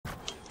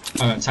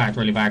I got attacked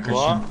really bad,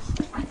 Christian.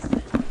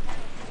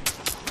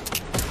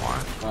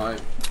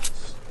 What?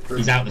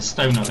 He's out the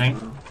stone, I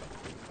think.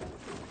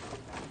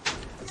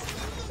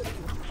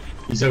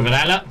 He's over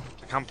there, look.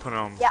 I can't put it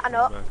on. Yeah, I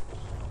know.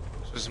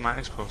 It's just my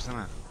exposed, isn't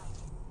it?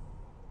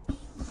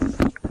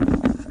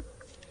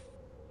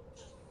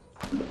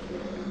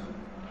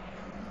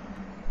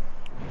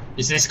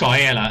 It's this guy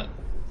here, like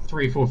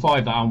 3, 4,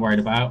 5 that I'm worried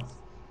about.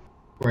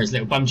 Where his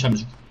little bum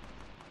chums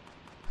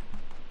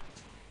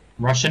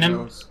rushing him.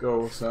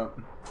 What's up?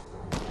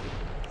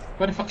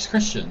 Where the fuck's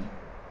Christian?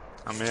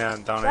 I'm here,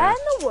 down Where here. in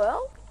the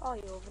world? Oh,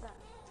 you're over there.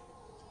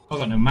 I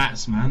got no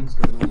mats, man. What's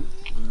going on?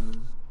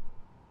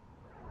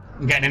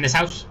 I'm getting in this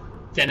house.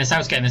 Get in this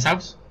house, get in this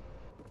house.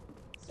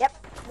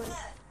 Yep.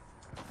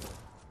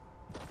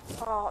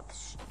 Oh, the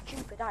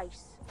stupid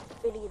ice.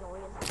 Really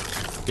annoying.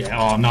 Yeah,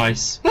 oh,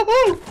 nice.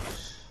 Woohoo!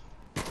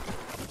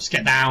 Just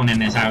get down in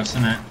this house,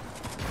 innit?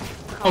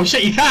 Oh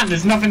shit, you can't!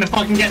 There's nothing to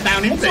fucking get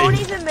down into! It's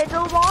only the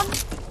middle one.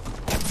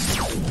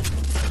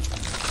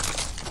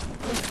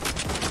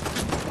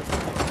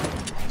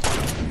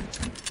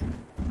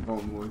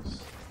 Oh,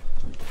 boys.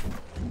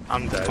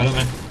 I'm dead. I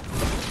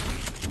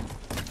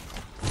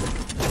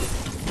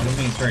don't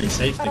think it's very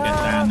safe to get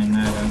down in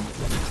there, though.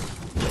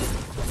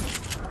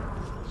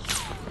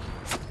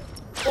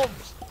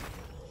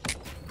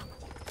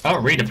 Oh,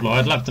 redeploy.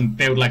 I'd love to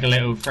build like a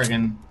little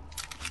friggin'...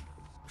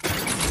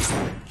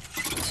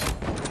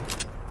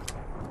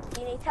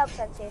 You need help,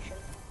 Sensation.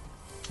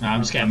 No,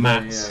 I'm just getting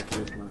mats. Yeah,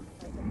 good man.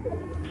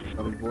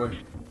 Oh boy.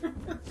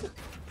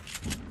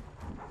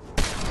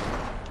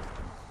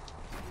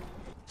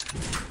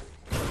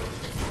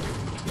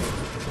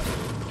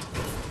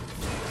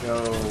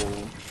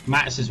 Yo.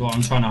 Mats is what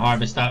I'm trying to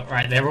harvest up.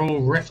 Right, they're all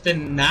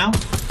rifting now.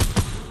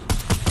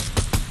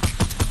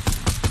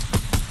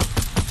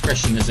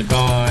 Christian, there's a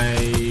guy...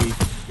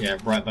 Yeah,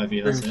 right above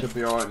you, that's it. Should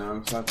be alright now,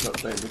 because I have to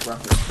update the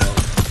graphics card.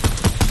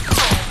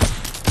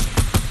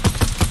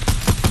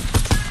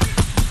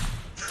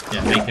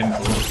 Yeah, make him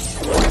fall.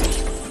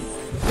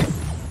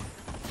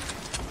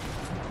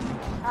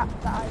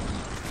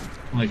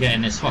 We're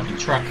getting this fucking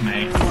truck,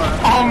 mate.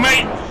 Oh,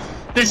 mate!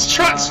 This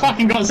truck's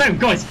fucking got its own.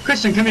 Guys,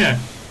 Christian, come here.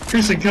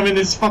 Christian, come in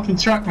this fucking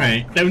truck,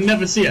 mate. They'll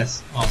never see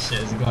us. Oh shit,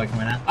 there's a guy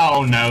coming out.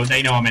 Oh no,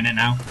 they know I'm in it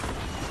now.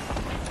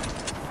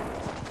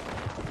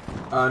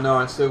 No,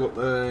 I still got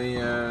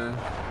the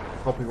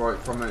copyright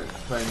from it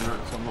playing that,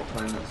 so I'm not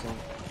playing that song.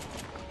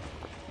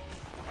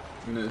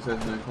 Even though it says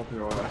no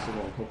copyright, I still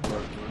got a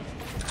copyright from it.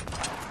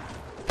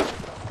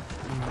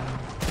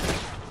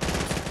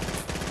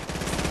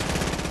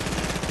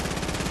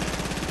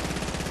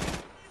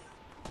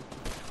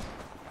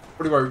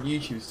 Probably why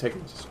YouTube's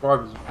taking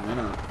subscribers from me,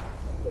 isn't it?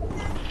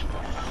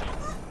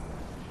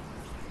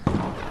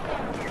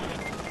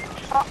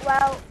 Oh,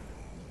 well.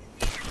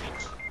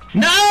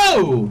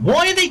 No!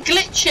 Why are they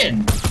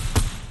glitching?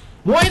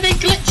 Why are they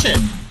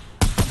glitching?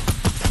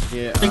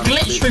 Yeah, They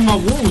glitched through my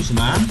walls,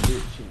 man.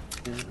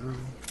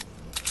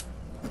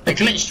 They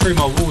glitched through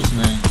my walls,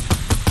 man.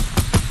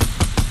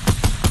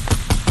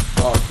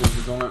 Oh,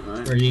 he's on it,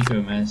 mate. Where are you,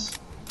 Gomez?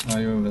 Oh,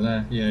 you're over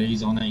there. Yeah,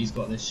 he's on it. He's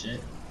got this shit.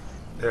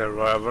 Yeah,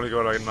 right, I've only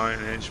got like 9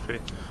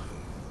 HP.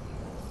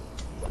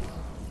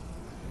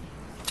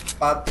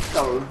 I'm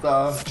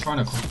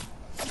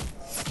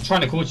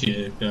trying to call to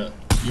you, but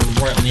you're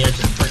right on the edge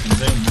of the freaking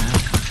zone, man.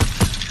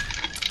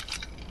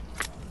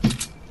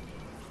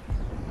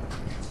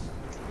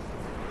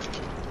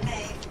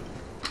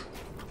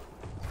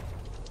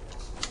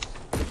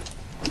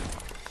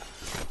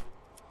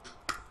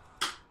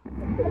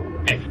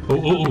 Hey,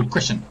 oh,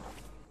 Christian.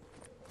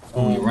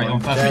 Oh, you're right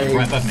on above me,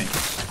 right above me.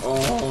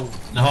 Oh.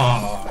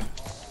 No!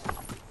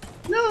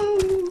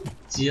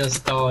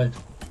 Just died.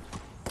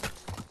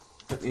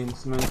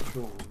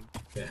 Instrumental.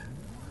 Yeah.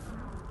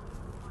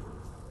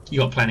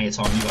 You got plenty of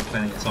time,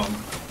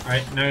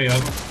 Alright, no you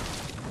haven't.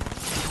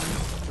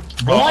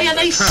 Why are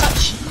they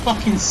such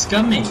fucking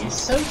scummy? It's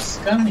so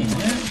scummy,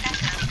 yeah?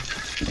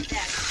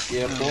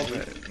 Yeah, but...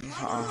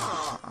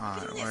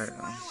 Alright, wait.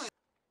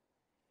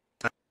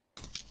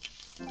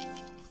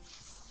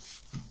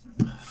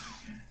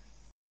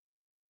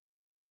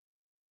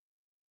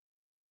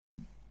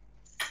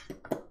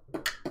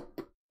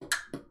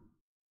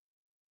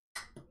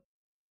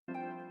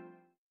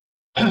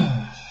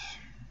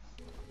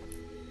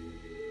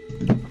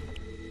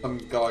 Some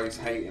guys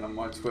hating on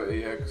my Twitter,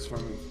 yeah, because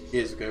from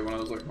years ago when I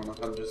was like on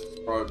 100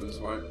 subscribers,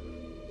 right,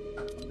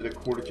 I did a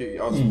Call of Duty,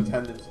 I was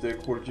pretending to do a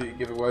Call of Duty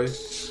giveaway.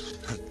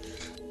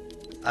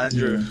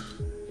 Andrew. Yeah.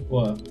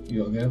 What?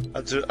 You gotta go? I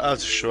had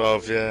to show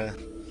off, yeah.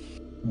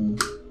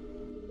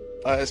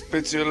 I'll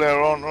speak to you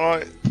later on,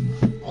 right?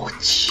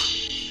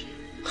 See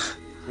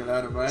you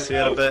later, mate. See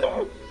you in a bit.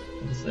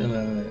 See you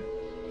later.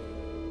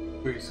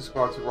 Please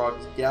subscribe to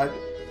Rival's Gag.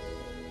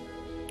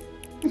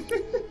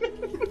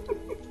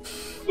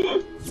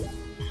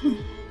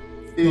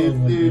 Oh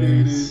my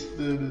goodness.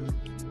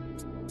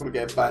 Wanna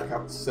get back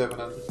up to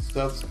 700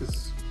 subs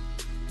because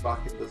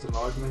fucking doesn't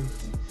like me.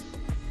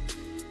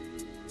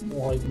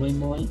 Like me,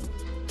 mate.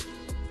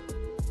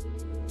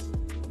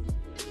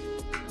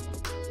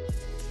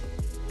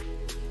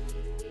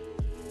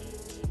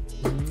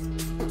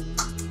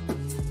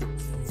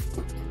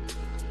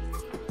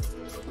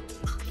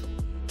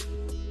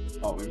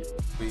 Oh,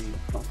 we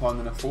not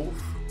finding a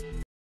fourth?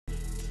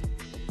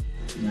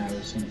 No, we're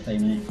just going to play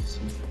mates,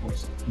 of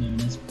course,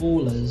 known as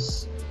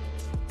ballers.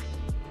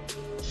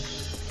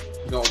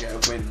 You gotta get a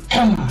win.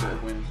 Get a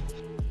win.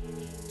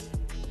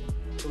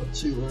 Got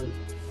 2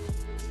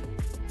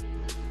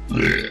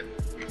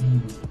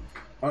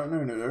 I don't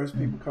know, no, there is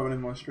people coming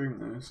in my stream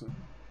though, so.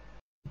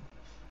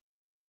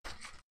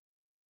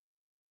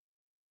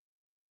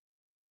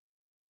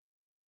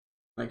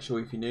 Make sure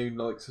if you're new,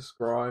 like,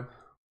 subscribe,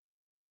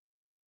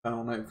 turn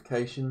on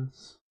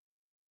notifications.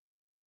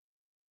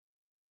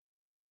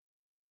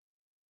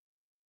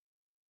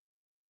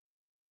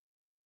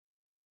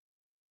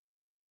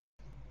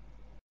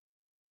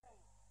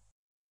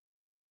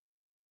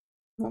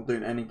 Not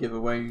doing any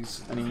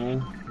giveaways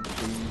anymore.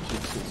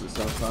 YouTube sorts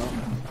itself out.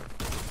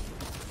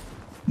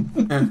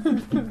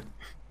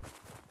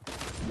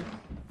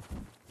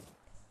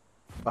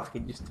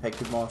 Fucking just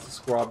taking my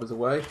subscribers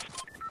away.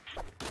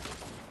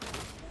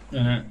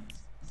 Yeah.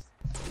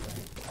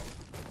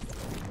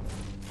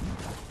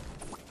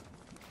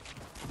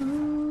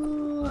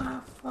 Ooh, I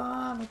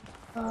fall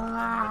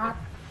apart.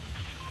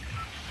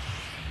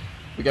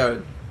 We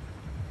going?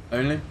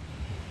 Only?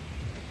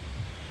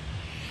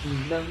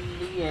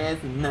 Lonely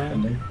as a night.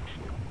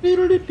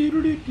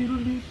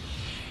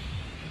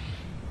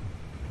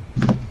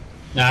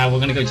 Nah, we're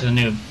gonna go to the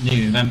new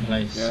event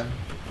place. Yeah.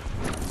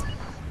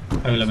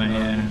 Polar mate,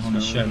 yeah. I want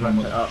to show everyone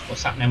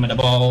what's happening with the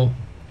ball.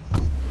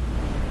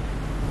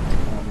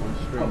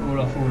 Got all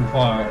off all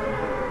fire.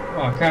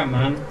 Oh, I can't,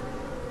 man.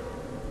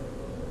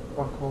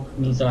 Fuck off.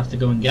 Means I'll have to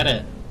go and get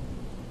it.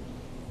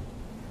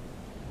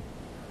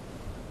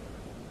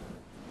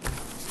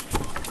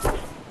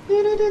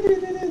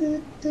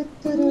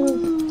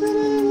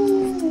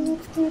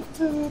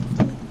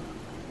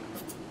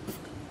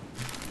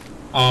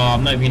 Oh,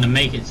 I'm not even gonna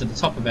make it to the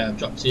top of it. I've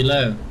dropped too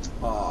low.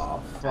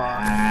 Oh, fuck.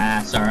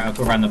 Ah, sorry. I'll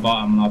go around the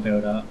bottom and I'll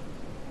build up.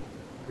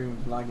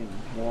 Stream's lagging.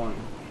 Why?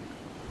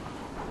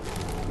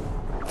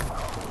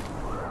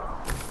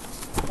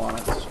 Why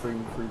not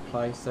stream through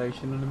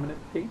PlayStation in a minute,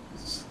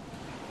 peeps?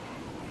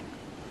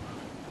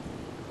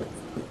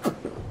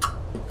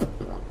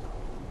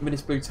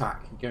 Minutes blue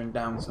tack, you're going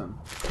down some.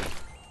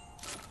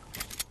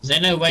 Is there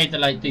no way to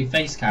like do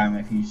face cam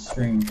if you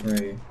stream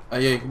through? Oh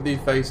yeah, you can do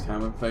face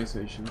cam on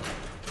PlayStation.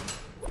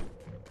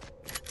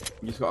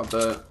 You just got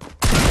a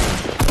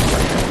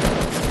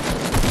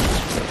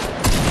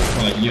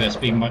Like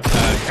USB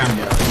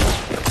camera.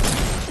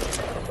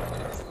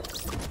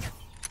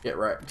 Get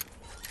wrecked.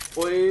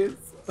 Please.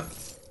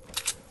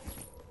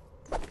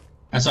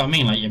 That's what I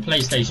mean, like your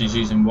PlayStation's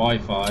using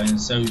Wi-Fi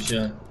and so's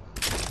your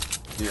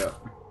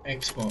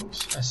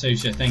Xbox,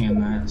 so's your thing in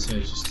there, so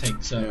it just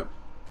takes up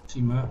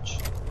too much.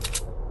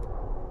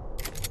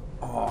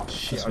 Oh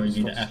shit, that's where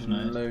you need an F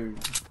node.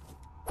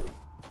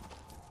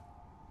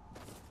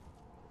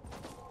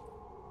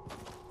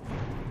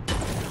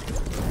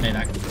 Hey,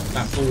 that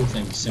ball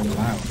thing's so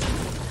loud.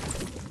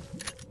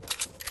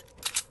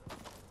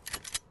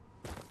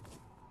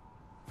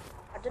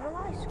 I don't know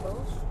why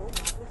skulls so mad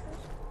with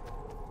us.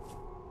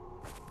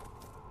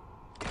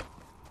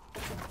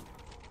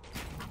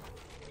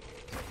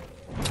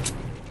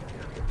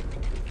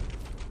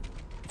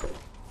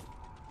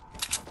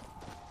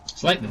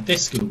 It's like the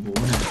disco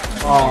ball, isn't it?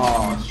 Like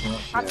oh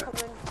shit. I'm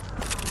coming.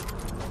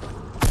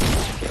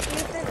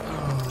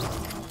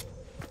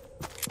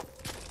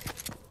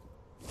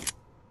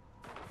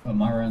 Oh,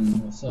 Myron,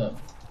 what's up?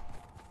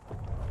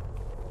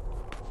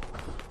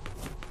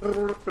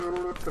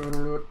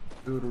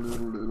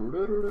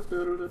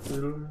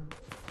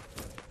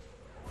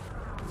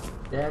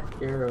 That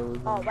girl.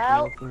 Oh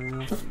well.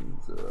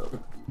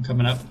 I'm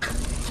coming up.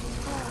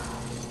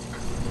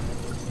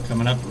 I'm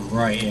coming up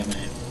right here,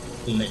 mate.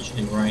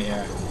 Literally right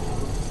here.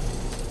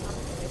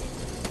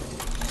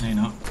 No, you're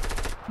not.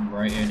 I'm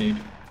right here, dude.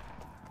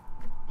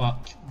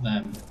 Fuck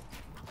them.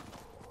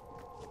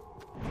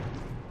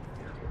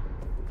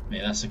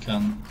 Mate, that's a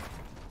cunt.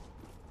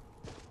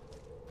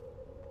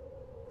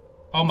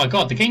 Oh my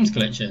god, the game's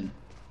glitching.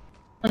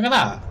 Look at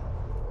that.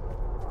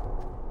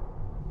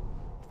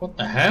 What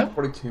the hell?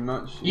 Probably too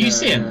much. You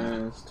seeing that?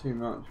 Yeah, it's too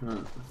much, isn't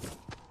it?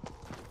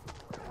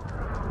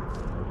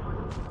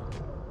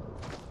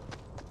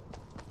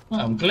 Well,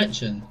 I'm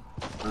glitching.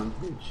 I'm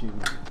glitching.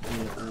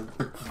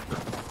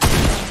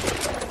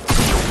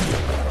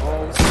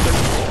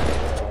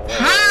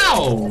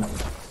 How?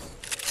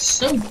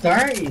 So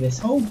dirty, this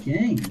whole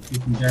game.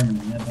 Speaking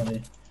German, yeah,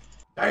 buddy.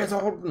 Guys,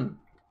 Holden.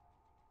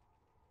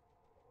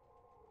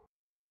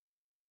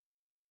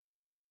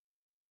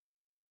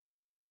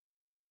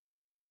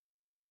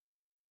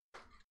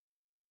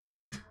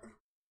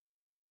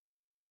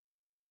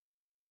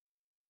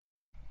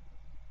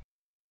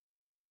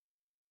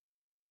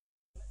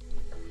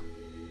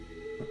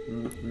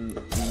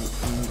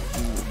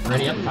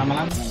 Ready up,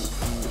 Pamela?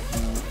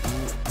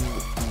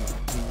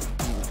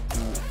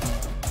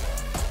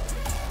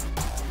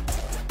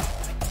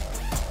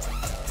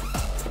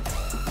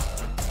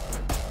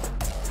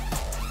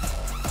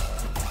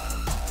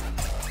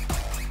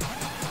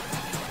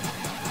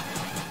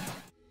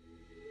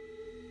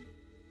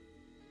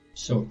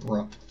 So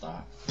abrupt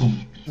that.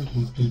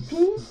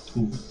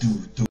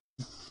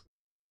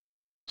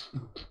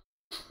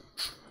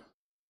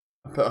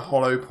 I put a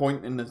hollow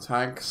point in the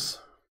tags.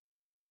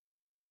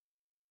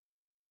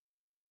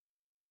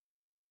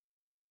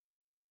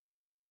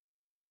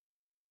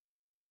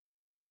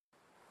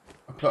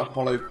 I put a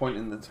hollow point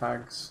in the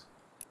tags.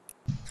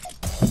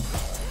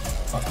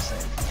 Fuck's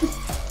sake.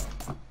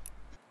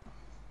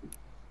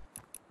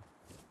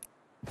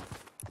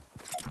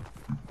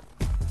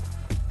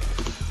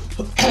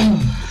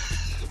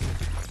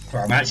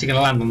 Right, I'm actually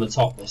gonna land on the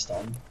top this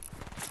time.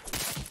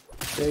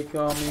 They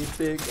call me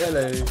Big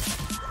LA. They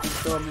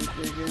call me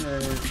Big LA.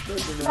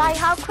 Right,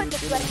 how quick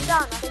it went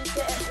down? I think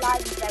it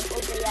like them will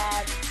be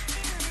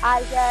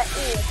either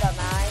ears or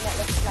mine. It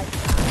looks like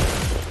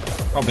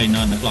that. Probably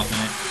 9 o'clock,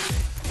 mate.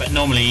 But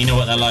normally, you know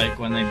what they're like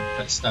when they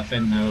put stuff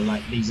in though,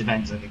 like these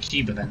events, like the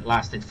Cube event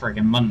lasted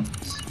friggin'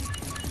 months.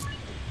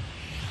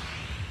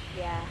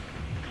 Yeah.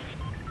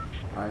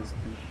 Eyes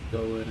keep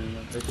going and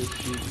I bet it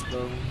keeps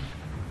going.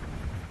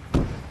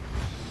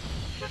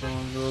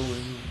 I'm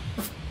going.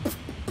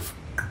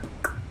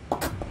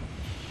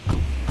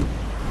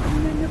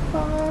 I'm in the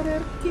party,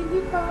 keep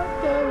the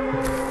party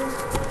going.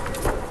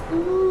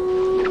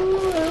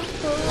 Ooh, I'm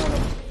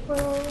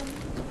going.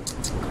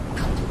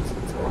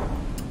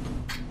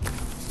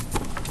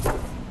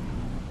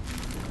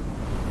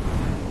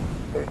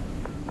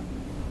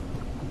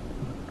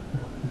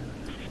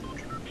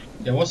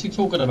 Yeah, what's he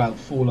talking about?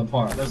 Fall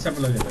apart. Let's have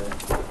a look at it.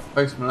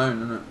 Post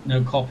Malone, isn't it?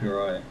 No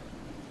copyright.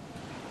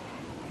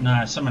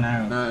 Nah, someone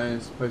else. No,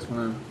 it's Post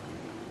Malone.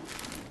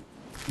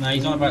 No,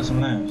 he's on about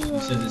someone else. He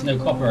says there's no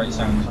copyright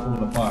sounds.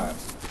 Fall apart.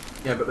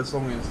 Yeah, but the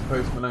song is the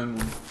Post Malone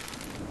one.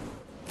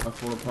 I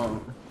Fall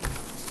Apart.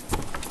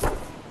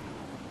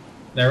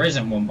 There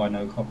isn't one by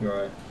no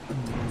copyright.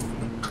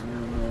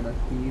 And I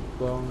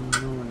keep on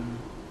going.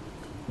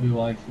 Do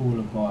I fall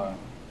apart?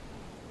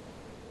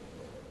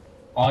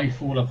 I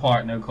fall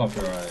apart, no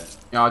copyright.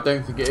 Yeah, I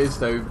don't think it is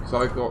though, because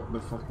I got a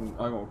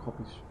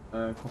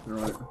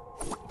copyright.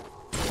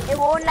 It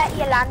won't let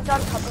you land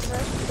on top of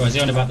it. Or is he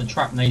on about the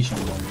Trap Nation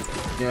one?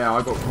 Yeah,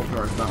 I got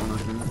copyright for that one, I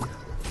think.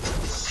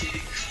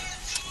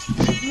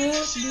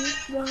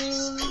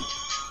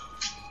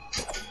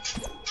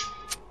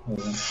 Hold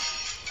on.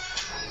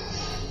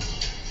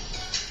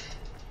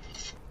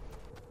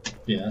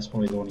 Yeah, that's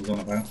probably the one he's on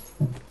about.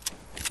 I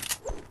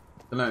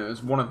don't know,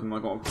 there's one of them I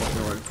got a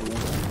copyright for.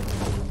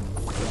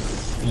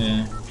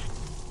 Yeah.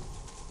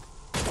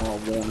 Or a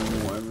warning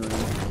or whatever it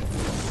is.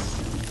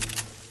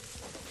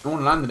 No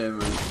one landed it,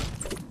 mate.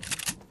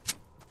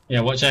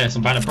 Yeah, watch this.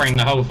 I'm about to bring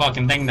the whole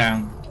fucking thing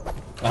down.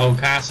 The whole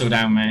castle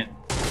down, mate.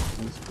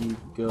 Let's keep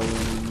going.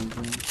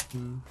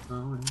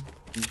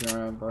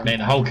 Mate,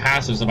 the whole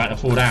castle's about to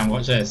fall down.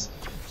 Watch this.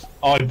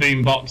 I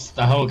boomboxed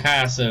the whole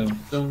castle.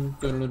 Dun,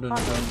 dun, dun, dun, dun,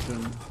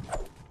 dun.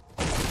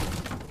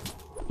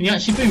 Can you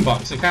actually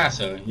boombox the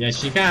castle?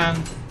 Yes, you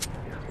can.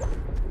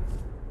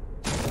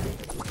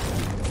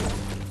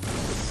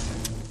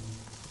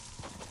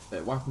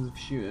 What happens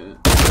if you shoot it?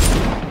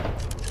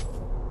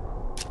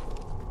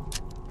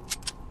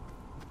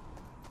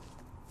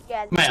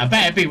 Yeah. Mate, I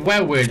bet it'd be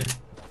well weird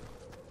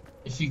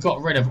if you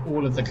got rid of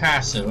all of the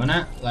castle,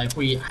 innit? Like if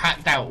we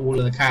hacked out all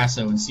of the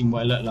castle and seen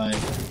what it looked like.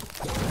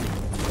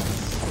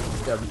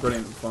 Yeah, it'd be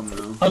brilliant fun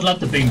though. I'd love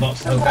to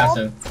boombox the whole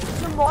castle.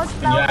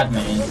 Can you add me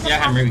in? Yeah,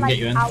 Henry, we can get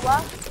you in.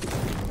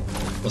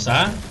 What's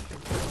that?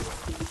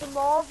 The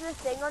more of the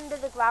thing under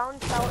the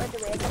ground melted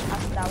away the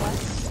past hour.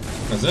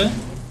 Was it?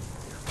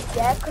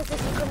 Yeah, because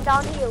if you come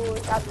down here, we'll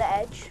at the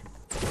edge.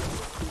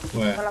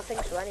 Where? Well, I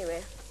think so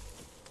anyway.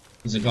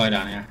 There's a guy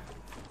down here.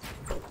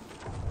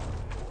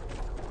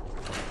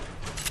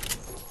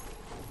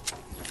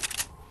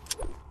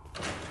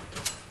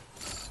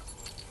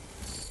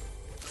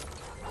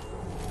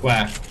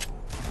 Where?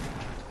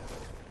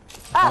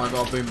 Ah, I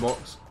got a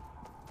boombox.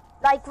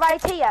 like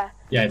right here.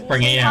 Yeah, Do you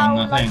bring see it in how,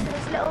 on the like, thing.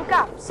 there's little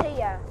gaps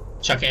here.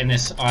 Chuck it in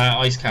this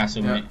ice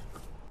castle, Yeah. mate.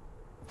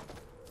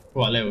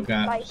 What little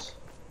gaps? Like,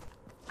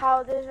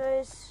 how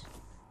there's...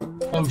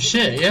 Oh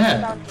shit,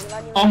 yeah. down here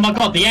anyway. Oh my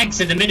god, the egg's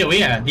in the middle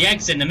here. The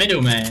egg's in the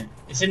middle, mate.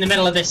 It's in the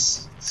middle of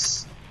this,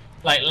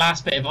 like,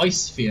 last bit of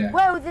ice sphere.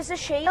 Whoa, there's a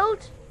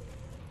shield.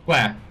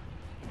 Where?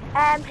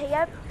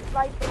 Here,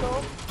 right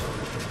below.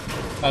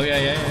 Oh yeah,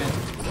 yeah, yeah.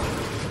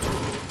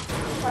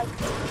 Like,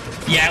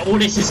 Yeah, all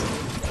this is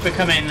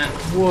becoming...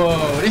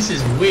 Whoa, this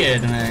is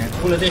weird, man.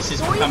 All of this is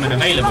so becoming you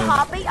can leave a available.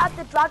 heartbeat at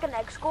the dragon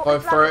eggs. Go to Oh,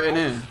 the throw it dragon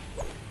in eggs.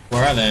 here.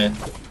 Where are they?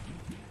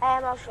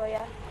 I'll show you.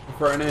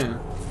 Throw it in here.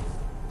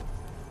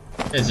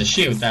 There's a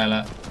shield there,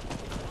 look.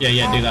 Yeah,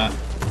 yeah, do that.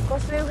 Go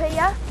through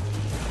here.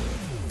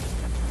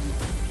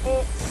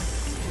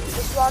 It's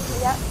this one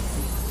here.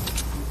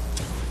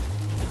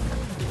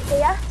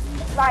 Here.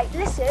 Right,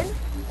 listen.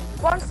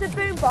 Once the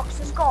boombox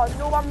is gone,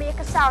 no one make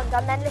a sound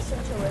and then listen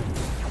to it.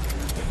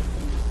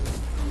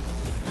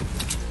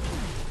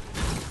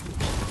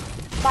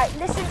 Right,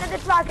 listen to the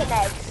dragon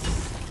eggs.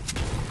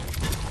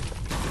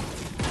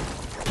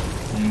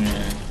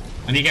 Yeah.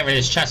 I need to get rid of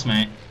this chest,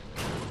 mate.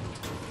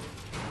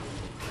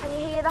 Can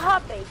you hear the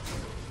heartbeat?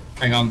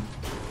 Hang on.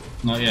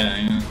 Not yet,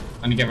 hang on.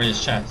 I need to get rid of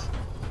his chest.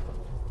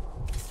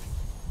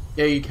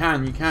 Yeah, you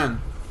can, you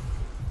can.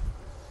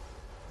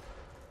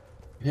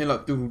 You hear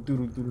like doodle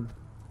doodle doodle.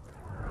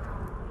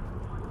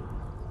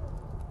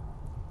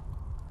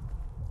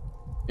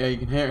 Yeah, you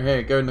can hear it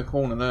here. Go in the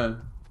corner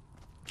there.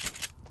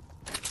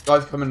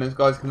 Guys coming, there's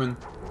guys coming.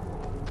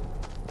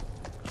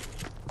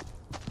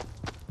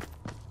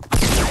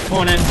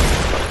 Morning.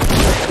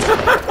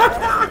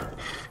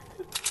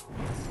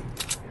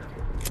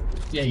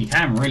 Yeah, you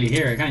can really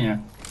hear it, can't you?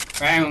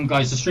 Right, hang on,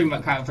 guys. The stream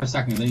went cut out for a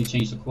second. Let me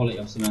change the quality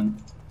of cement.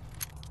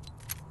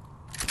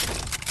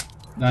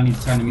 I need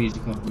to turn the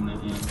music off a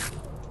minute. Yeah.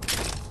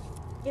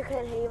 You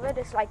can hear it.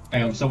 It's like.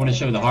 Hang on, because I want to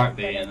show the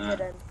heartbeat and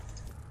that.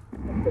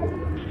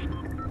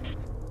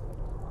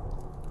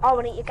 Oh,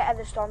 we need to get in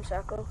the storm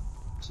circle.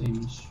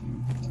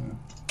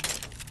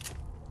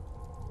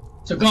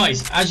 So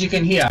guys, as you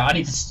can hear, I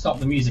need to stop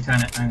the music.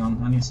 Hang on,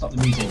 I need to stop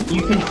the music.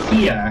 You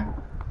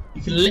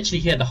can literally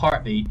hear the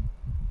heartbeat.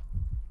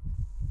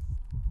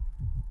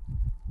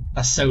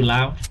 That's so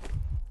loud.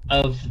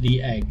 Of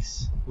the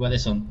eggs. Where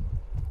this one?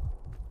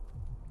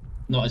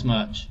 Not as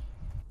much.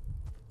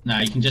 No,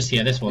 you can just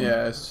hear this one.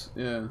 Yes,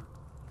 yeah.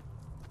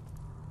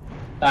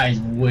 That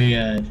is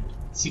weird.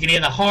 So you can hear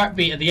the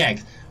heartbeat of the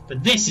eggs.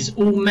 But this is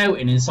all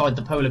melting inside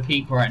the polar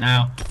peak right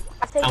now.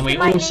 And we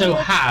also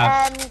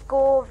have...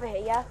 go over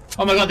here.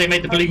 Oh my god, they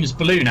made the balloons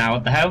blue now,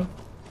 what the hell?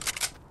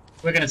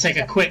 We're going to take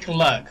a quick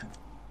look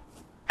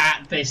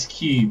at this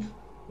cube,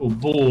 or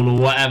ball, or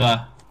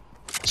whatever.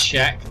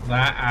 Check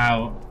that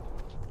out.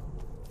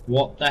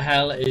 What the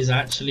hell is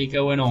actually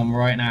going on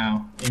right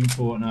now in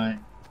Fortnite?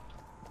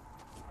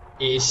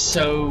 It is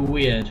so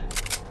weird.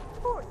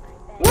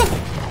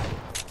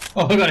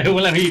 Oh my god, it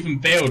won't let me even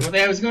build. What the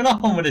hell is going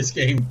on with this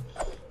game?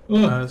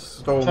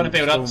 Storm, trying to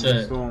build up to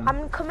it.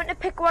 I'm coming to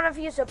pick one of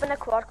you up in a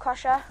quad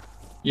crusher.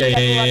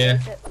 Yeah.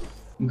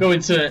 I'm going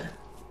to it.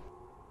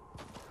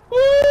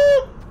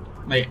 Woo!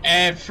 Mate,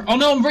 oh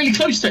no, I'm really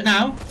close to it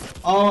now.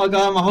 Oh my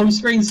god, my whole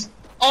screen's...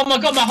 Oh my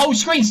god, my whole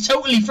screen's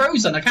totally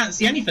frozen. I can't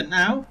see anything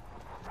now.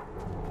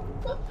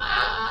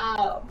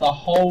 The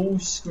whole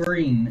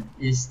screen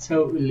is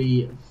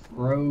totally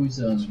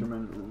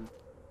frozen.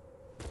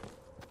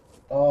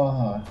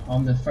 Oh,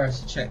 I'm the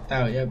first to check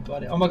out, yeah,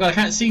 buddy. Oh my god, I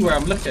can't see where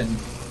I'm looking.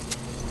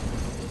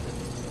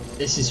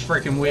 This is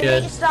freaking weird. You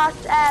need to start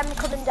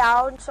coming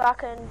down so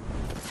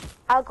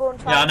I'll go and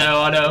try. Yeah,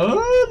 I know.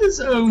 Oh, the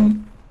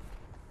zone.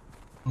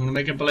 I'm gonna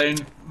make a balloon.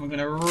 I'm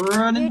gonna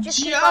run and just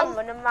jump. keep on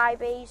running, my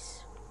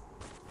bees.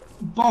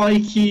 Bye,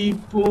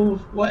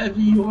 keyboard, whatever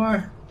you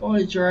are.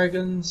 Bye,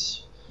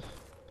 dragons.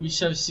 We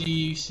shall see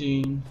you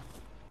soon,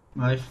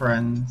 my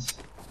friends.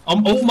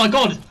 Oh my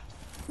god!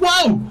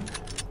 Whoa!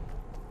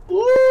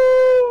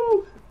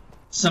 Woo!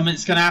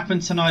 Something's gonna happen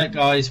tonight,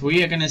 guys.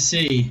 We are gonna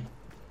see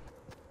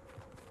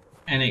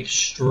an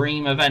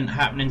extreme event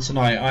happening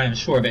tonight. I am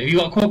sure of it. Have you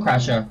got a core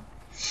crasher?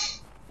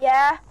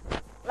 Yeah.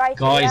 Right.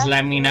 Guys,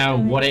 let me know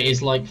what it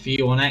is like for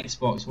you on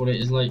Xbox, what it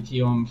is like for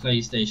you on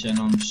PlayStation.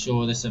 I'm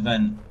sure this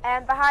event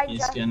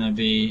is gonna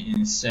be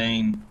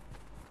insane.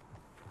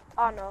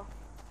 Oh no.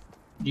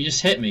 You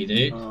just hit me,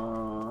 dude.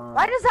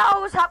 Why does that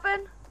always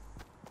happen?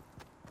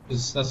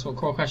 Because that's what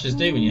core crashers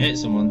do when you hit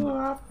someone.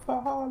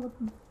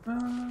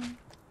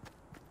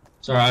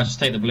 Sorry, I'll just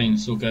take the balloon,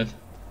 it's all good.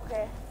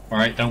 Okay.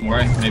 Alright, don't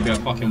worry, maybe I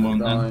fucking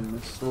won't then.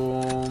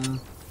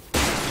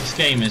 This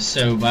game is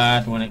so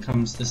bad when it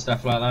comes to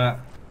stuff like that.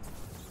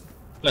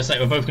 Looks like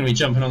we're both going to be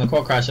jumping on the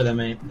quad crasher then,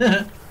 mate.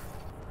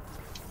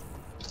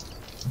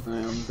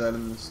 I'm dead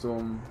in the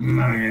storm.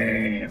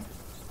 I'm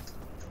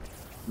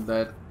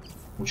dead.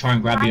 We'll try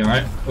and grab you,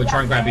 alright? We'll try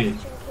and grab you.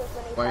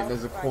 Wait,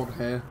 there's a quad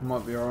here.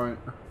 Might be alright.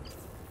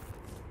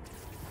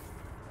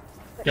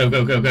 Go.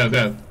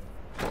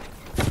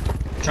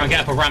 Try and get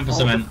up a ramp or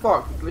something.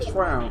 What the fuck? Glitched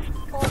right out.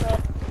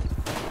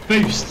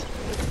 Boost!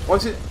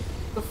 What's it?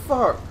 The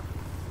fuck?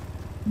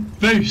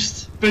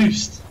 Boost!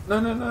 No.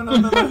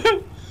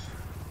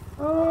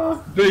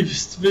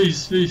 Boost.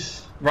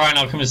 Ryan,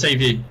 I'll come and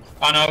save you.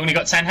 Oh no, I've only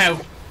got 10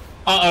 health.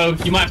 Uh-oh,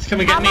 you might have to come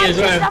and get me as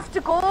well. I might have to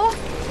go.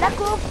 Let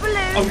go of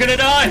balloon. I'm gonna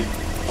die!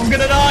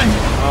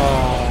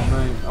 Oh,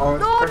 mate. Oh,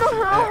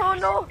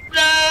 No!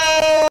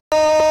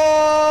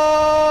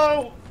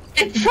 No!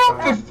 It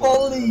proper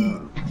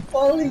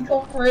fully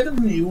got rid of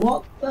me.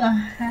 What the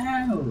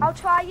hell? I'll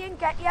try and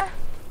get you.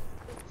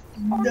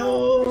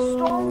 No! The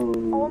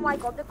storm. Oh my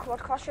god, the quad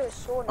crusher is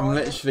so annoying. I'm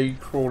literally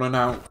crawling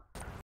out.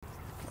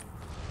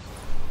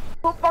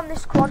 Up on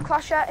this quad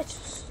crusher,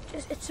 it's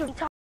a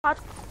retard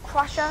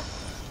crusher.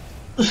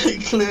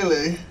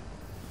 Clearly.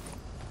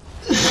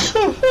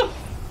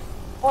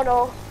 Oh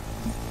no.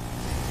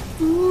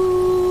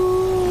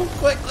 Ooh,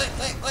 quick.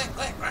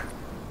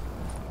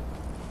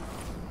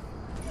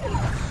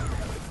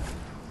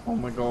 Oh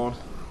my god.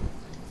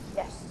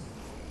 Yes.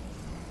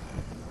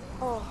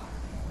 Oh.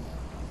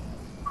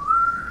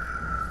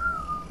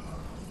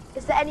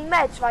 Is there any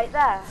meds right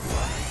there?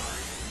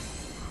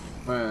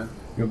 Where?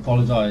 You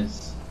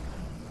apologise.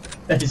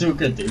 It's all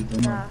good,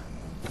 dude. Nah.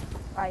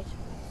 Right.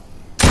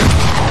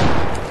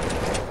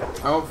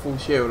 I got full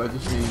shield, I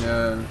just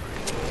need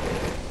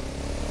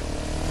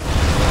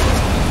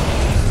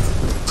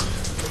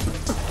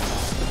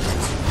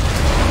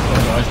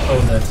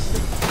Hold this.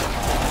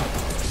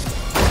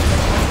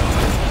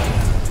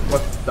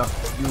 what the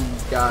you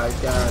guys.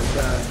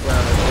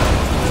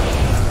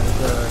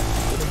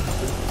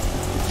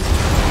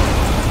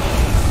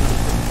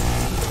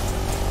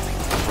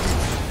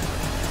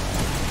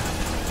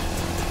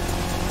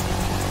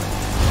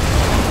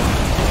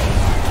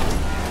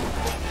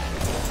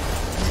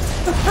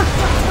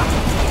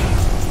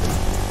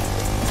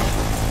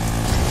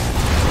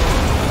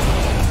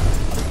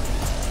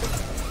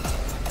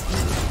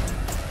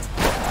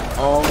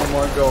 Oh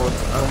my god,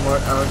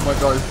 how is my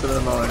guy still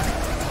alive?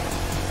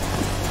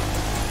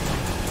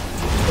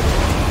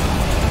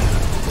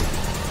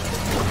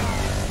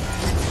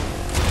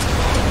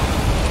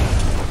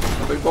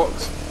 Big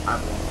box? Add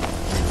one.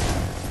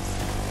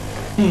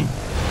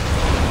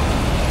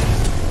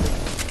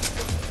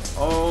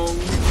 Oh.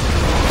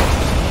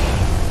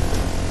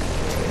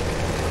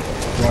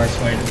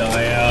 Worst way to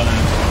die, yeah, I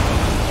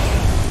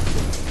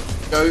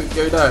know. Go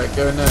there,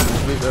 go in there,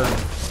 leave there.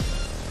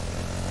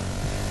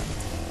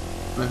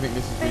 I think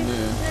this has been new.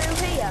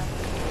 Through here.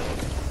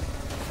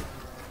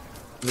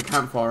 There's a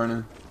campfire in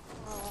here.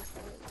 Oh,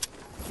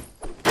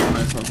 Oh no,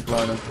 it's not the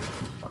glider.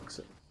 Fuck's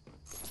it.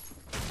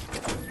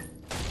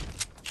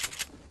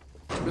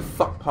 Who the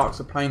fuck parks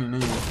a plane in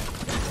here?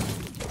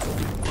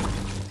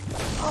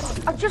 oh,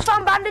 I've just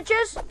found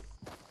bandages.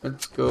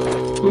 Let's go.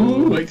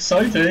 Ooh,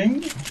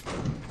 exciting!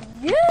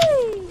 Yay!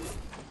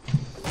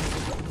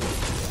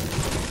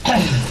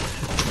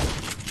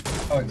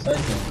 How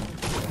exciting.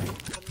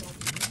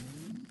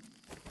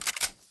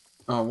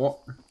 Oh, what?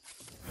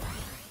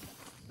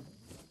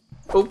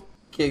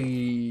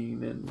 Okay,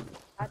 then.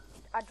 I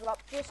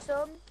dropped you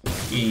some.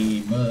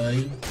 Yeah,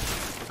 boy.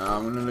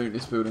 I'm gonna loot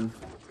this building.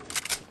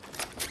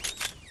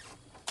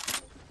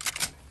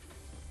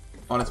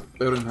 Oh, this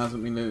building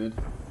hasn't been looted.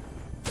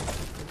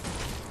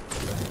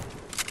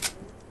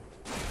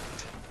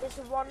 There's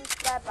one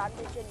spare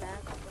bandage in there.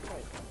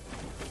 Okay.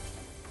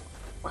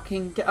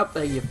 Fucking get up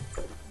there, you.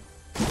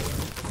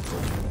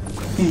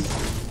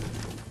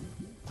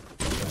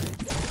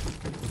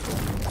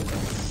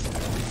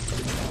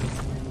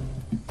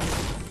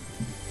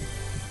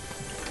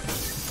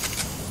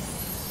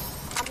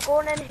 I'm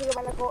going in here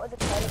when I go to the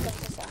toilet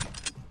just a sec.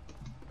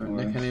 Don't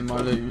nick any of my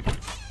loot.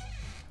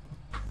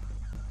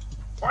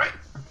 Right.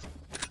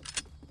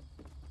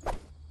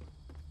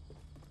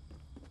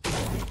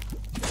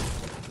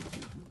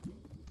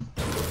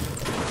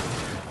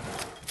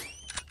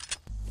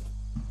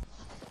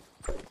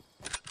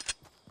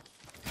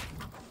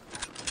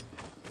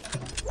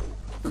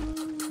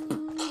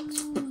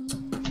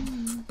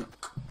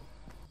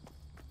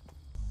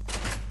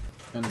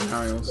 And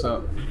Harry, what's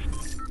up?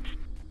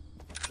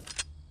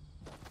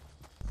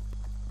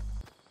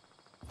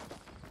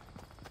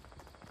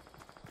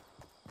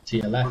 To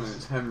your Oh left. no,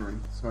 it's Henry.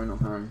 Sorry, not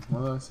Harry.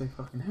 Why did I say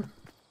fucking Henry?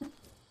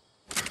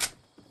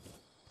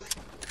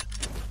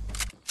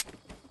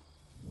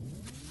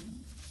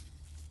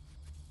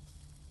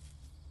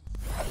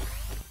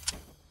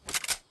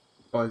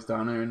 Guys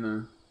down here in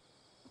there.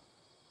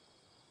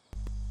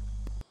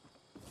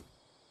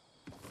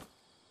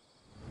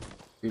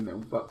 Two little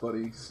butt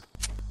buddies.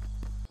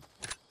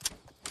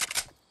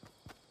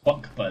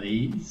 Fuck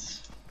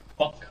buddies.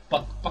 Fuck.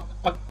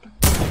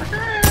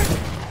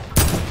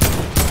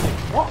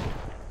 What?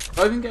 Did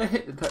I even get a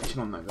hit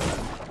detection on that guy?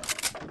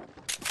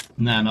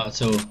 Nah, not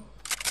at all.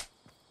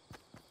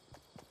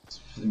 Let's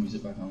put the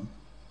music back on.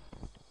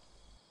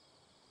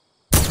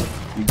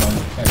 You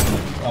guys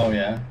oh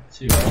yeah,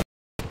 too well.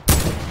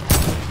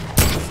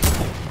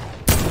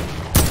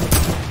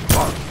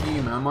 Fuck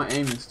you, man. My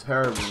aim is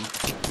terrible.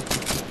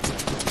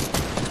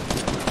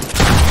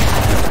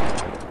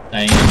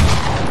 Dang.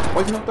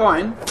 Why is he not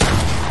dying?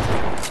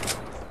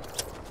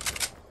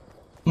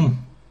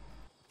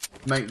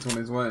 Mate's on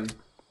his way.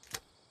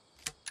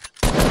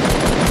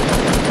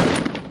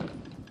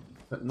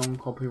 That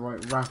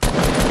non-copyright rap.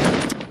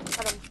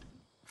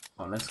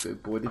 Oh, let's go,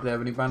 boy. Did they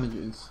have any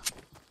bandages?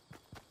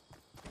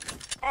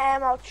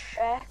 I'll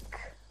check.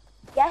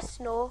 Yes,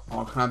 no.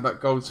 Oh, can I have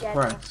that gold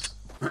suppress?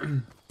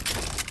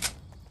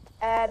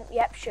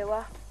 Yep,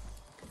 sure.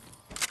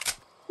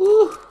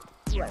 Woo!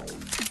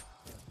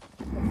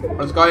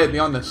 There's a guy here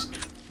behind us.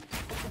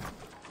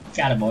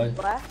 Got it, boy.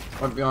 Where?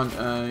 Right behind,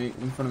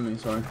 in front of me,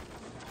 sorry.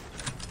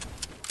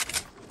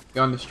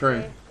 Behind this tree.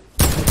 Okay.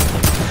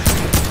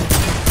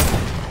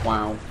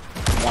 Wow.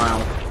 Wow.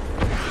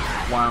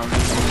 Wow.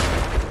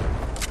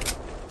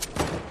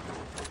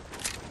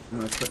 I'm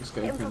gonna quick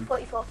escape Hit him him. for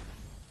 44.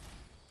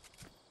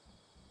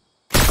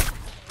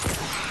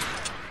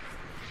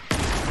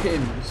 Hit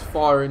him, just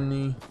fire in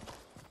the...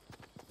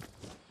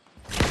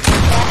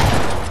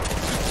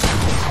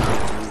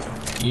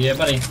 Yeah,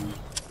 buddy.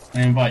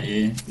 I invite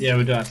you. Yeah,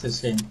 we'll do after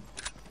this game.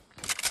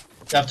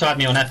 You have to add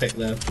me on Epic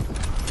though.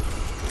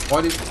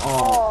 Why did... Oh.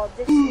 Oh,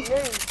 this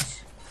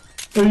news.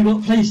 Oh, you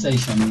got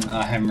PlayStation,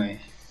 Henry.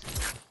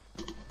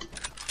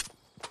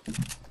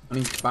 I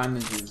need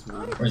bandages,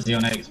 man. Or is he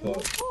on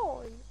Xbox?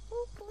 Oh,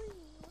 boy.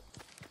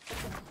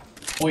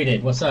 Boy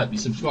did, what's up? You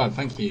subscribed,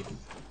 thank you.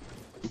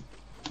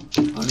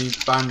 I need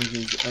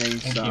bandages Thank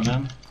you, ASAP.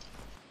 man.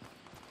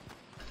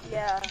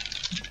 Yeah.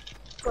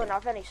 Don't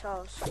have any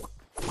souls.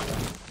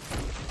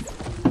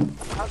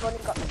 I've only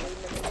got 3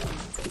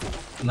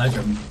 minutes.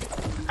 Legend.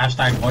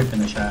 Hashtag wipe in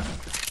the chat.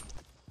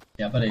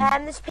 Yeah, buddy.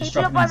 There's Just people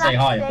drop up in on and say that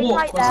hi. thing Hawk,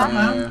 right what's up,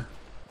 there. man?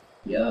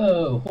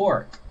 Yo,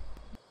 Hork.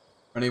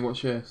 Ready,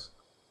 watch this.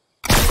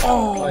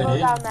 Oh, People I did.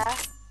 down there.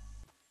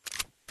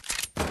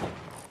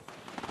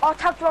 Oh,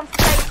 tagged one for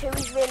play too,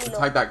 he's really low.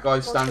 Tag that guy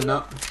standing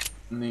up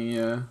in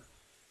the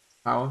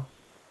tower.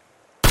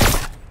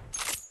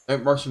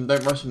 Don't rush him,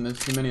 there's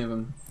too many of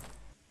them.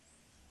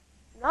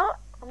 No,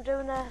 I'm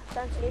doing a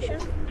sensation.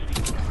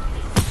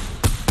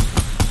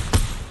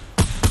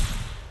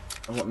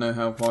 I've got no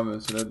help either,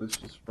 so let's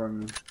just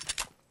run.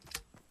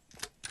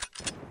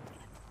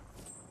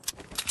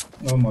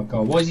 Oh my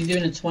god, why is he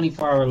doing a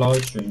 24-hour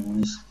live stream on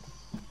his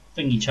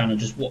thingy channel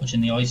just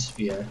watching the ice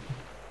sphere?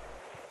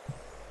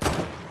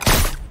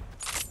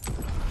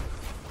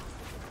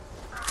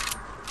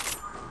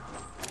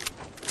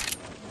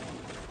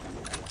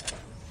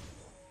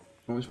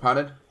 What was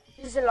padded?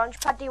 This is a launch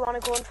pad, do you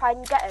want to go and try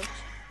and get it?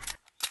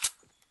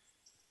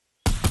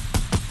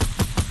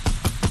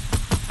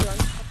 The launch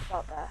pad's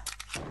out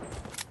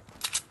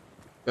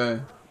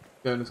there.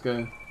 Go, let's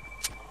go.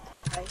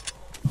 Okay.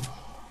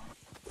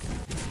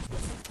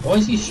 Why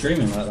is he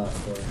streaming like that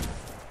for?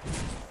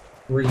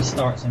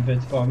 Restarts in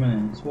 55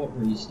 minutes. What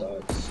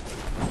restarts?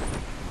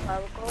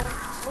 Where we're going.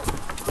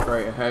 Oh,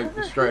 Straight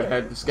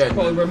ahead, the schedule.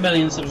 Got over 1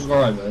 million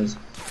subscribers.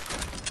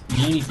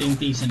 The only thing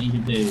decent he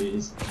could do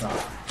is that.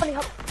 funny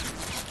hop.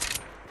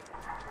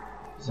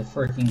 It's a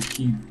freaking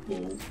cube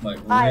ball. Like,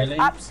 I really?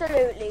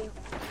 absolutely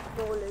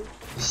rolling.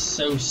 It's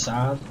so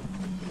sad.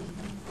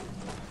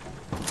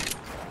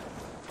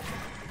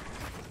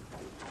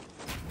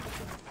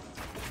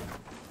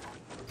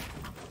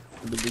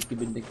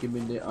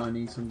 I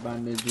need some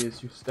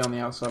bandages. You're still on the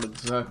outside of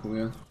the circle,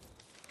 yeah?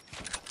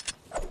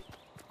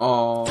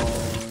 Oh,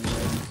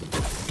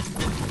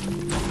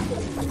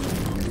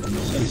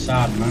 So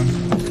sad, man.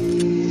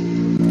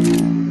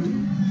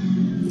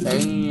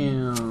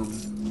 damn.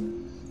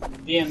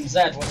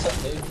 DMZ, what's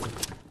up, dude?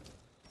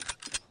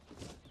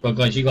 Well,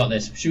 guys, you got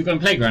this. Should we go on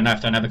playground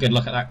after and have a good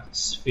look at that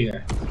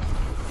sphere?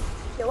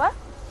 You what?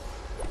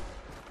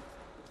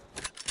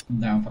 I'm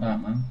down for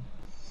that, man.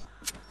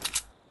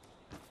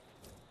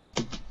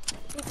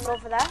 People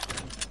over there.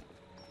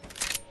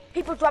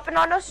 People dropping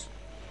on us.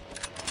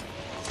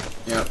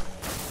 Yep.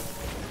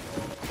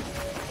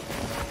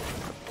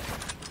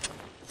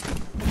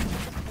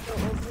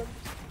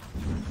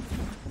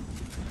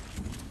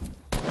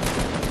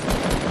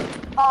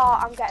 Oh,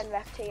 I'm getting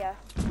wrecked here.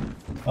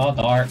 Oh,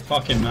 dark.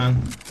 Fucking,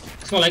 man.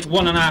 It's got like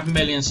 1.5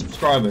 million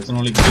subscribers and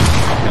only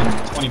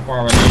fucking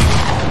 24-hour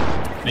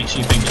league. Makes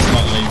you think it's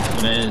not league,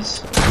 but it is.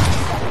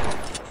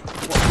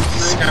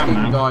 Scam,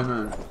 man. Guy,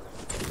 man.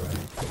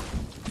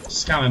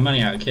 Scamming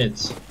money out of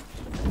kids.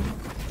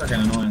 Fucking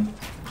annoying.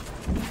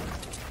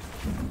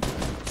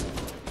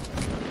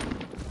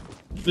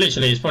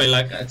 Literally, it's probably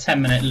like a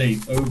 10-minute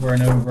loop over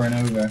and over and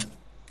over.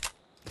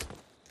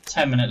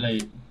 10-minute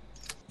loop.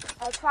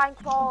 I'll try and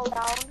crawl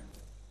down.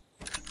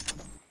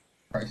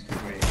 Christ, could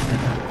be.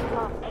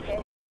 Oh, okay.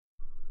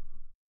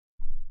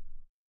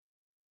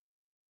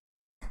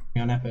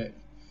 On Epic.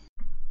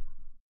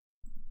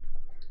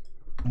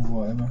 Or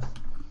whatever.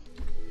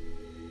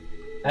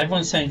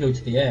 Everyone's saying go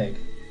to the egg.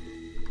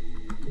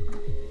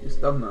 It's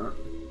done that.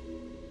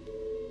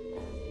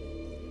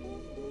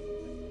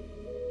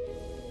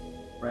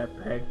 Rap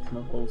hack,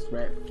 no false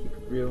rap. Keep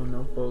it real,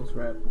 no false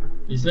rap.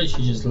 He's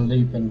literally just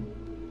looping.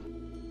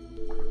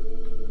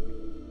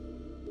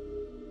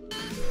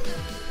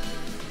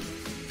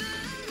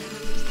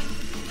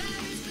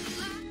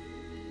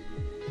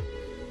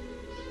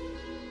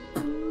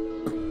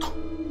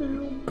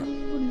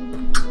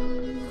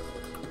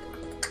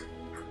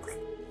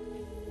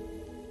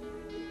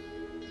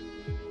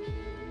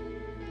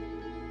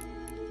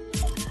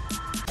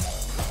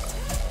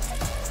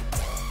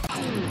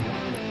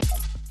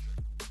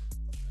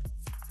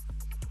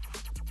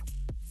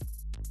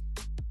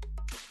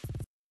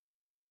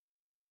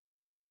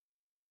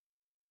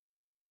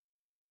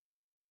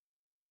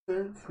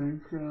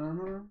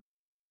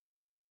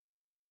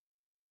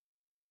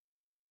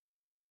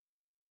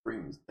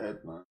 Scream's dead,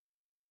 man.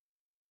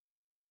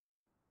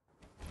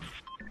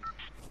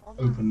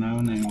 Open now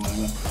and then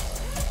whatever.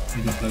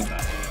 You can upload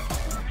that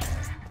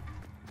here.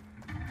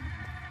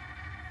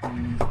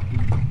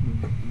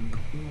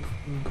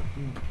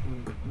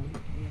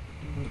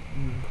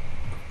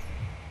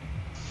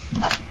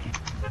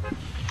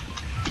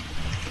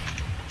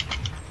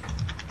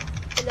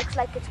 It looks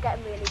like it's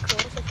getting really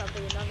close if I'm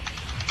being honest.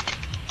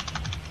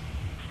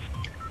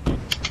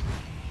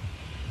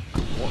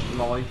 What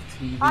live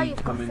TV Oh, you've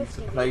got coming to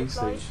 50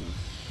 PlayStation?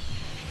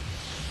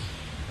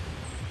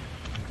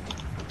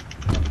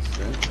 That's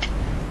it.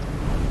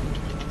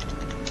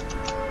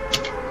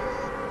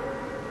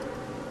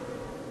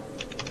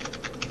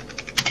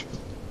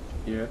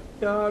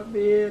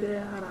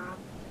 Fortnite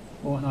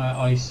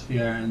Ice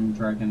Sphere and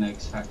Dragon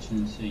Eggs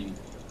faction scene.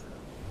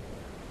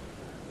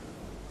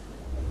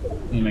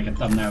 You make a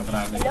thumbnail for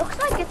that. It looks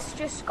like it's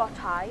just got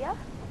higher,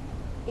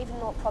 even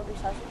though it probably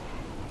says it.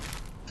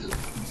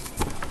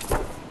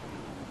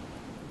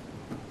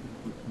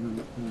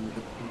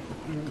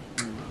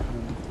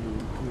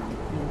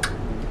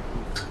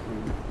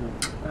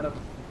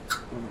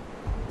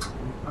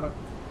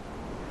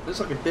 Looks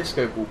like a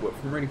disco ball, but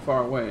from really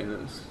far away.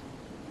 It's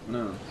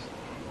no.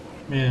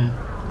 Yeah.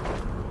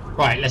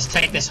 Right, let's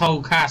take this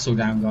whole castle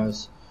down,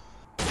 guys.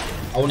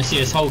 I want to see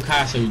this whole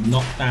castle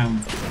knocked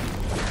down,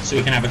 so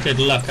we can have a good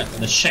look at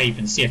the shape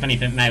and see if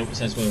anything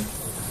melts as we're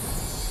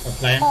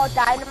playing. Oh,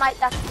 dynamite,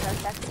 that's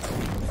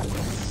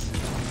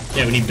perfect.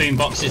 Yeah, we need boom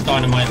boxes,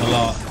 dynamite, a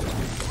lot.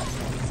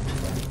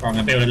 Right, I'm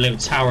gonna build a little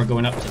tower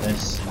going up to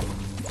this.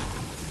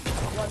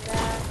 One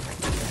there.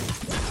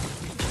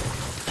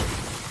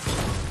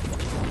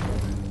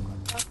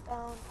 Knock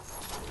down.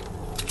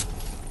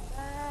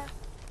 There.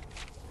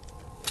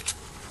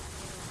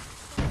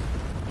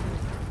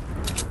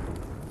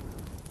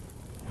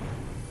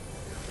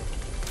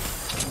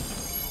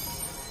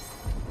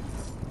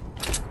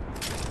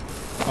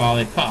 Oh,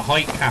 they put a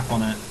height cap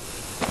on it.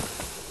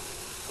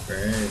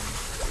 Great.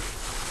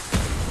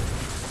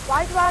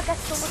 Why do I get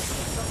so much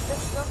stuff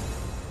this stuff?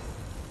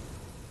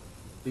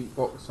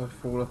 Beatbox, I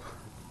fall up.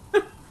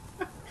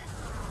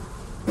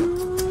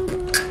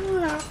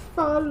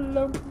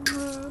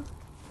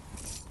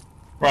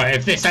 Right,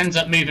 if this ends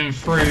up moving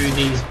through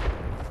these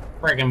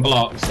friggin'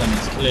 blocks, then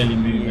it's clearly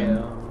moving.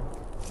 Yeah.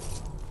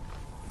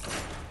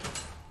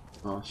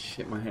 Oh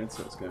shit, my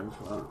headset's going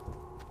for that.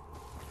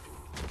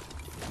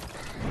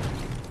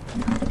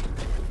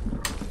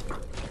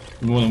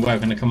 You're more than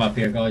welcome to come up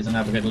here, guys, and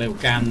have a good little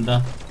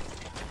gander.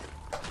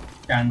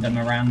 Gander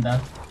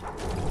Miranda.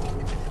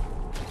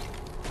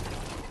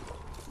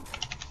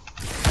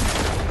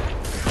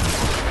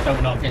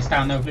 Don't knock this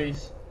down though,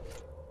 please.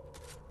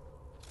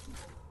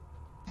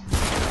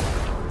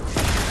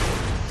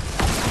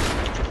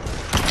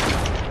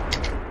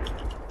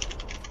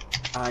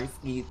 I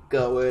keep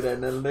going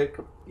and then look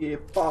up,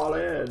 keep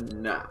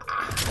falling. Nah.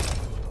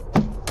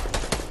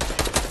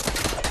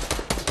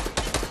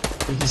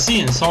 You can see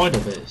inside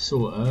of it,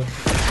 sort of.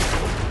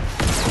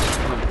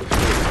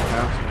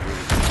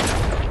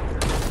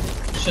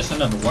 It's just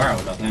another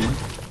world, I think.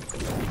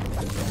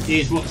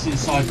 Here's what's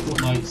inside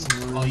Fortnite's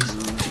Fortnite's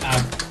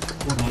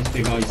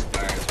big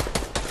iceberg.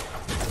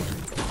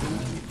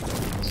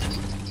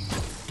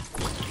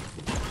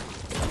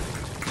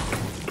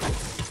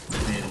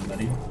 Hey,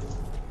 buddy.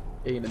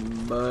 In the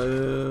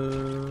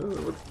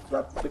mud. What's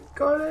up,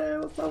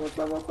 Dakota? What's up, what's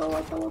up, what's up,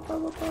 what's up, what's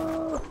up, what's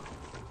up?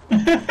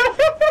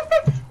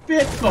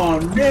 Bit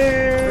fun,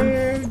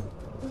 dude!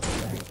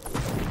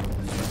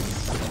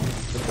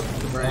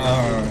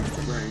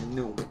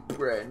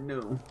 Brand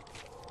new.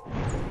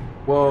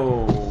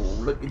 Whoa,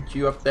 look at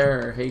you up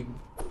there, hey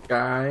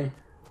guy.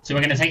 So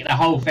we're gonna take the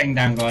whole thing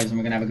down, guys, and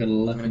we're gonna have a good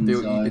look I'm gonna do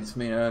what you inside. did to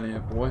me earlier,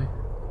 boy.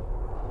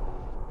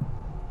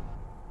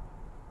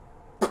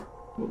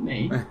 What,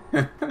 me?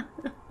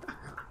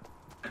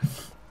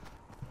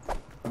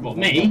 What,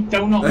 me?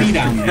 Don't knock me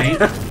down,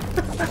 mate.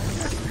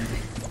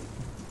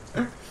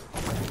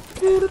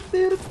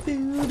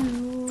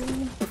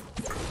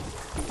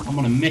 I'm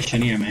on a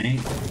mission here, mate.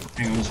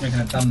 Hang on, I'm just making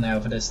a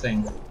thumbnail for this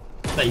thing.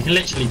 Like, you can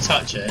literally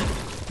touch it.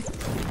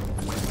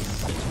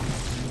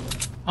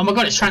 Oh my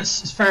god, it's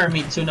transferring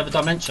me to another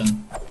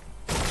dimension.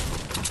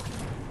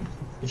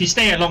 If you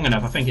stay here long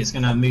enough, I think it's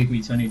going to move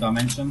me to a new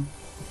dimension.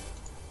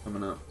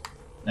 Coming up.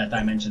 That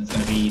dimension's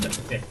going to be the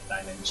 5th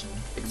dimension.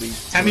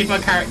 Tell me if my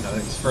character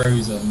looks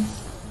frozen.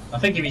 I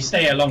think if you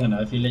stay here long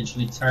enough, you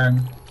literally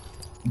turn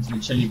into the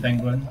chili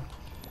penguin.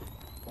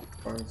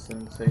 Fire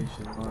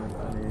sensation,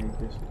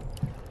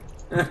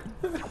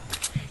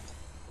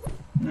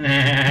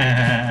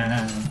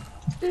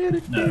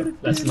 No,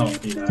 let's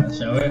not do that,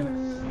 shall we?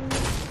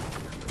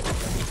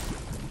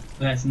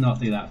 Let's not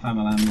do that,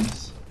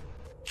 Famalams.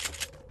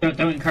 Don't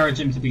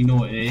encourage him to be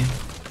naughty.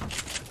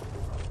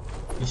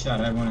 He shot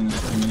everyone in the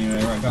stream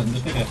anyway. Right, guys, I'm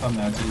just making a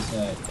thumbnail to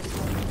say.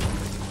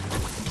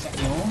 Set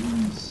the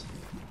arms.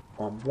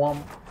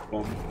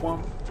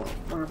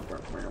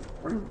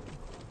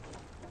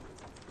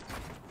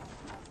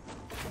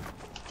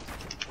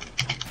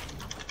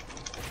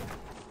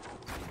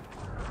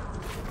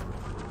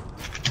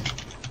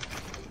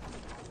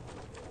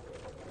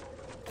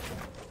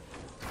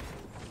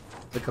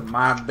 Look at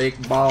my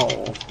big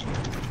ball.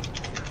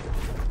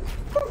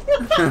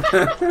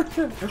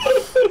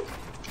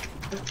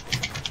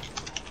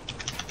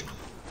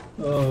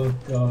 Oh,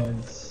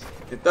 guys.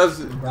 It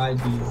doesn't.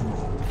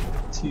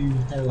 Rideys is too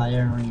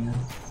hilarious.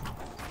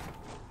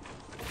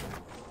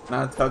 Can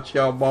I touch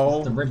your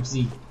ball? The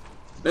ribsy.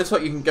 Looks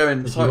like you can go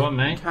inside. If you want,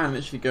 mate. You can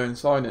literally go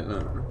inside it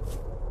now.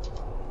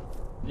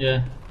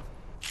 Yeah.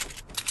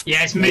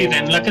 Yeah, it's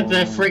moving. Look at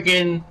the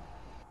friggin'.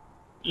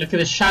 Look at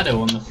the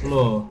shadow on the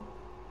floor.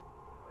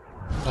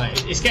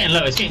 Like, it's getting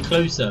low. It's getting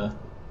closer.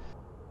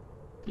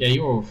 Yeah,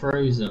 you're all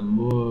frozen.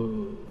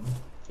 Whoa.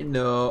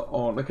 No,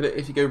 oh look at it.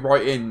 If you go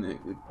right in, it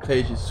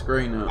clears your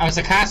screen up. How's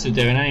the castle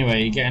doing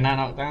anyway? You getting that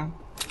knocked down?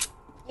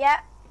 Yeah.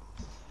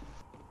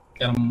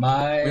 Get on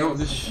by. We don't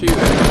just shoot it.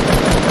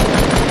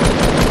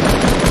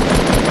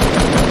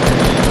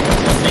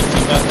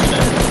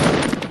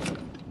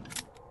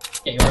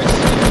 Get your ice.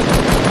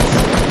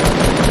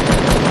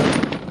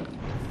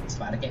 It's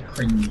about to get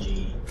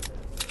cringy.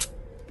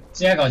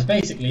 So yeah guys,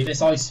 basically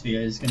this ice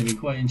sphere is going to be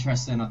quite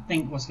interesting. I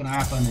think what's going to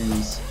happen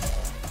is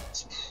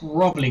it's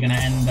probably going to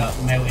end up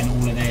melting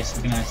all of this.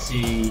 We're going to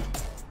see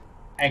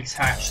eggs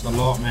hatch the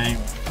lot, mate.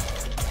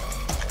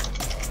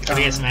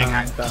 Gotta get some egg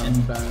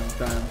action.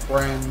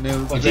 Brand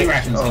new. What do you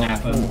reckon's going to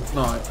happen?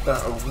 Fortnite,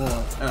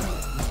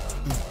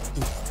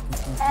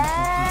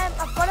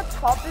 I've got a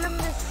problem.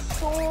 There's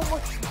so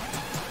much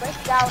brick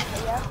down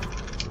here.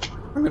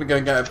 I'm gonna go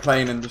and get a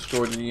plane and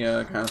destroy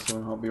the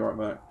castle. I'll be right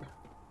back.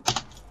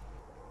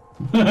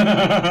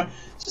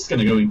 Just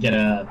gonna go and get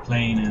a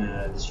plane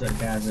and destroy the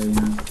castle, you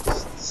know,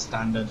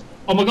 standard.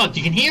 Oh my god,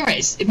 you can hear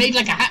it! It made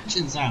like a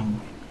hatching sound.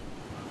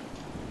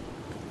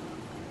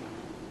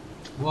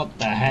 What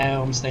the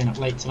hell? I'm staying up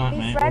late tonight,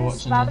 mate. We're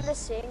watching this.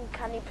 Sing.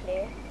 Can you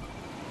play?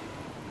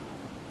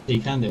 You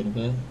can do it a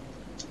bit.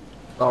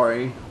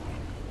 Sorry.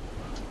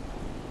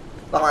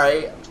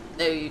 Sorry.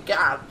 No, you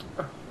can't.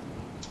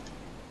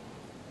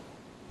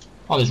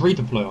 Oh, there's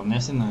redeploy on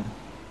this, isn't there?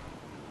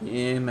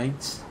 Yeah,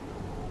 mate.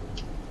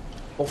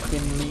 Fucking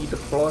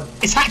redeploy.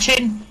 It's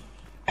hatching!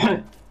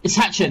 It's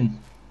hatching!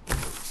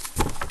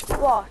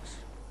 What?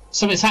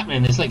 Something's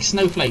happening. There's like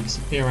snowflakes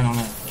appearing on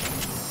it.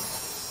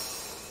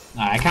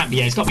 Nah, it can't be.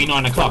 Yeah, it's got to be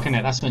 9 o'clock,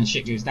 innit? That's when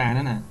shit goes down,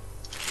 innit?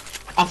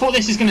 I thought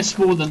this is going to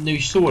spawn the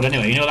new sword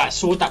anyway. You know that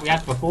sword that we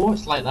had before?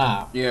 It's like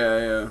that. Yeah,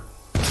 yeah.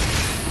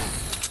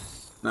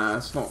 Nah,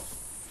 it's not.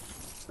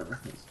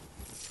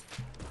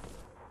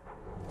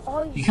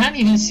 Oh, You can't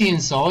even see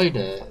inside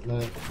it,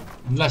 like,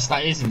 unless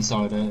that is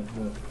inside it.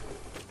 But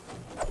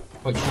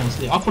quite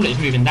translucent. I thought it was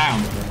moving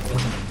down, but it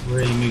doesn't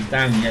really move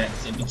down yet.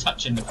 Cause it'd be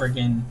touching the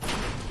friggin'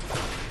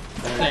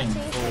 thing.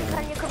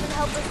 Can you come and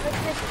help us with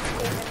this?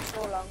 It's taking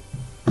so long.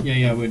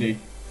 Yeah, we do.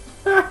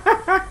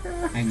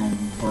 Hang on,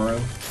 bro.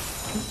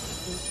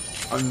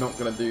 I'm not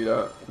gonna do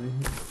that.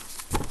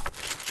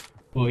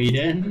 What are you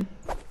doing?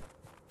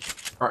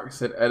 Crack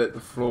said edit the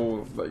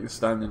floor that you're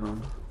standing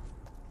on.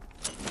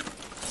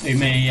 Who,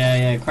 me?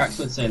 Yeah, Cracks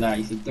would say that.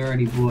 He's a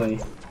dirty boy.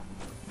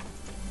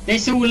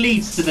 This all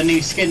leads to the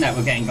new skin that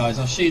we're getting, guys.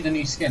 I'll show you the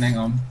new skin. Hang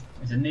on.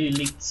 It's a new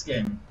leaked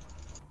skin.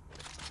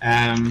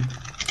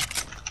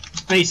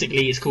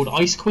 Basically, it's called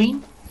Ice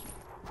Queen.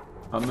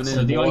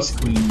 So the Ice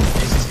Queen.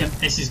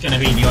 This is going to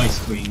be the Ice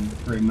Queen,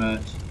 pretty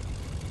much.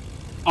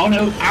 Oh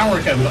no! Hour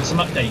ago we got some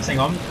updates. Hang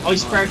on.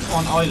 Iceberg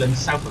on island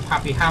south of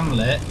Happy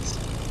Hamlet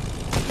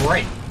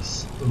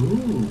breaks.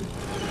 Ooh.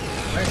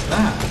 Where's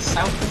that?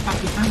 South of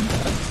Happy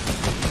Hamlet.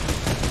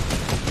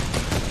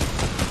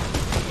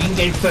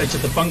 In-game footage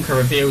of the bunker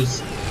reveal.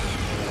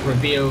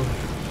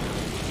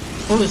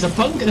 Oh, there's a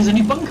bunker. There's a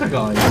new bunker,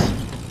 guys.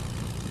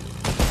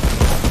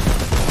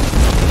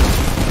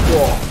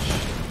 What?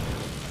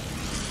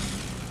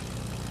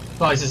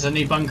 Guys, there's a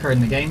new bunker in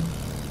the game.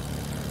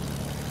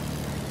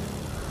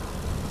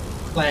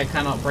 Player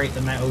cannot break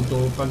the metal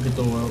bunker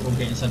door or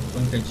get inside the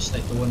bunker, just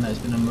like the one that has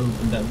been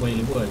opened at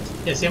Whaley Woods.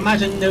 Yeah, see,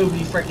 imagine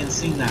nobody freaking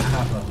seen that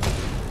happen.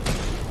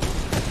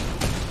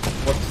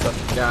 What's up,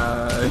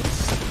 guys?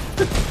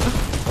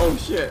 Oh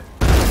shit.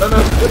 No,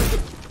 no.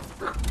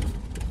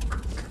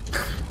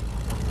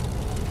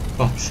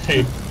 Fuck's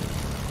sake.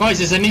 Guys,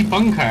 there's a new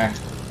bunker.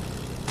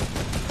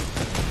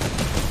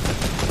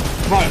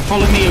 Right,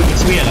 follow me over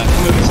to here.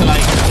 Come over to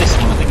like this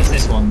one. I think it's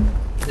this one.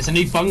 There's a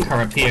new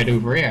bunker appeared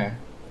over here.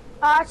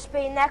 Oh, it's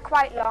been there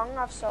quite long.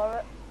 I've saw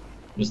it.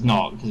 It's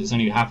not, because it's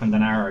only happened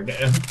an hour ago.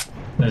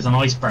 There's an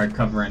iceberg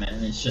covering it,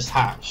 and it's just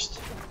hatched.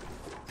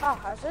 Oh,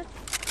 has it?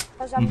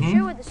 Because I'm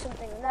sure there's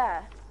something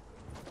there.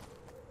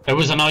 There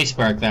was an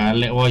iceberg there, a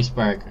little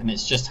iceberg, and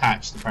it's just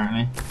hatched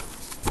apparently.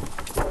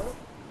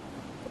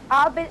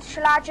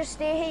 Shall I just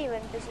stay here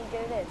and busy do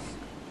this?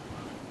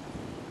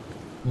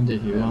 When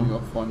did you Yeah, we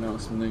gotta find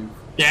out something.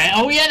 Yeah,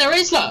 oh yeah, there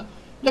is, look!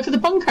 Look at the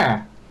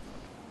bunker!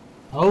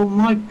 Oh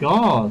my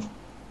god.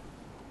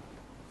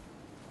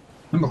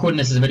 I'm recording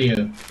this as a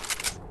video.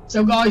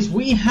 So guys,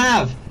 we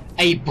have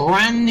a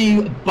brand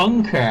new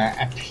bunker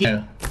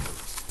appear.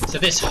 So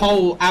this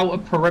whole outer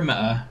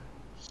perimeter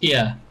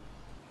here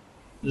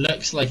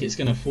looks like it's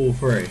going to fall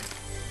through.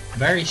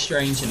 Very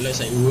strange. It looks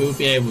like we will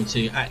be able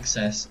to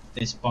access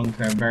this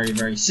bunker very,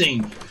 very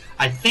soon.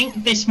 I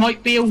think this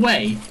might be a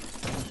way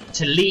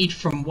to lead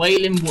from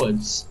Wailing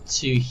Woods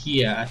to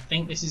here. I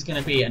think this is going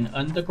to be an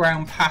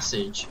underground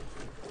passage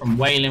from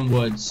Wailing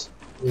Woods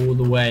all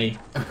the way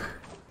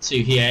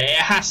to here. It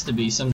has to be some